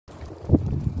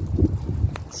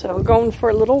So we're going for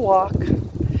a little walk.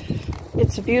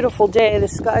 It's a beautiful day. The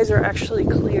skies are actually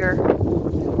clear.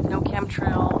 No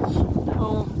chemtrails,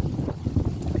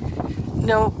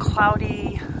 no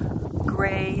cloudy,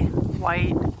 gray,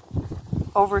 white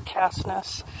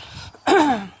overcastness.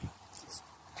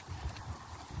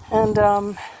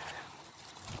 And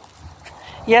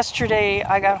yesterday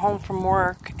I got home from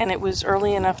work and it was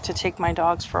early enough to take my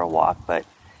dogs for a walk, but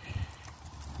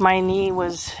my knee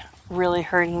was really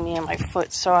hurting me and my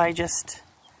foot, so I just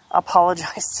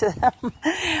apologized to them.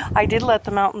 I did let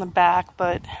them out in the back,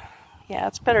 but yeah,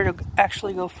 it's better to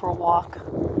actually go for a walk.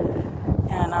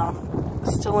 And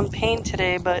still in pain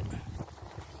today, but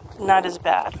not as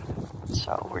bad.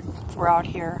 So we're out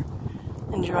here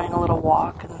enjoying a little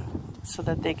walk, and so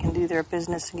that they can do their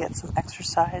business and get some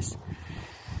exercise.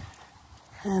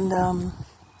 And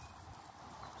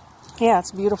yeah,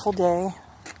 it's a beautiful day.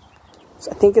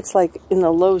 I think it's like in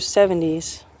the low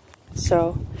 70s.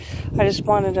 So I just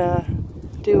wanted to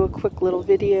do a quick little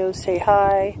video, say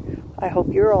hi. I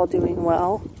hope you're all doing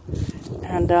well.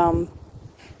 And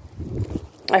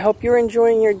I hope you're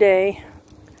enjoying your day.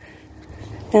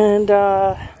 And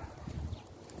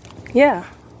yeah,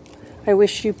 I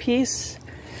wish you peace.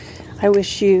 I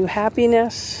wish you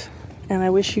happiness. And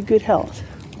I wish you good health.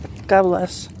 God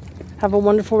bless. Have a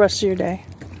wonderful rest of your day.